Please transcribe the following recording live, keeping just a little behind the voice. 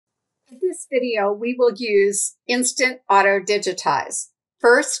In this video, we will use Instant Auto Digitize.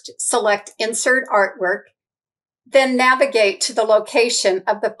 First, select Insert Artwork, then navigate to the location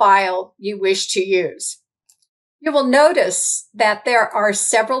of the file you wish to use. You will notice that there are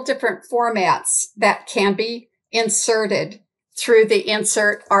several different formats that can be inserted through the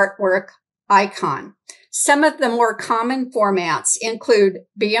Insert Artwork icon. Some of the more common formats include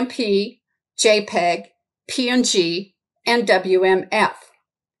BMP, JPEG, PNG, and WMF.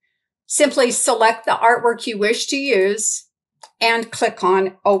 Simply select the artwork you wish to use and click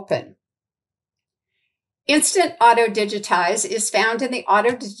on Open. Instant Auto Digitize is found in the Auto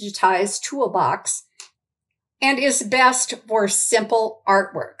Digitize Toolbox and is best for simple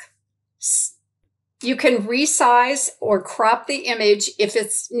artwork. You can resize or crop the image if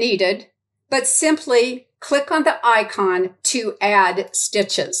it's needed, but simply click on the icon to add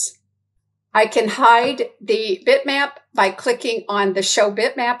stitches. I can hide the bitmap by clicking on the Show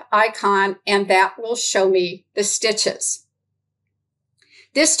Bitmap icon, and that will show me the stitches.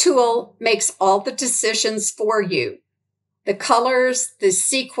 This tool makes all the decisions for you: the colors, the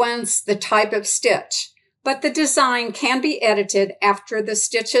sequence, the type of stitch, but the design can be edited after the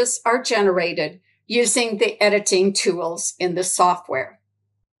stitches are generated using the editing tools in the software.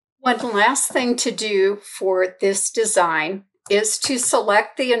 One last thing to do for this design is to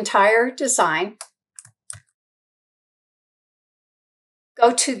select the entire design,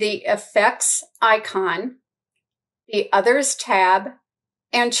 go to the Effects icon, the Others tab,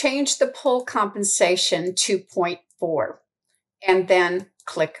 and change the pull compensation to 0.4, and then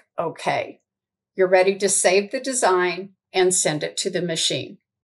click OK. You're ready to save the design and send it to the machine.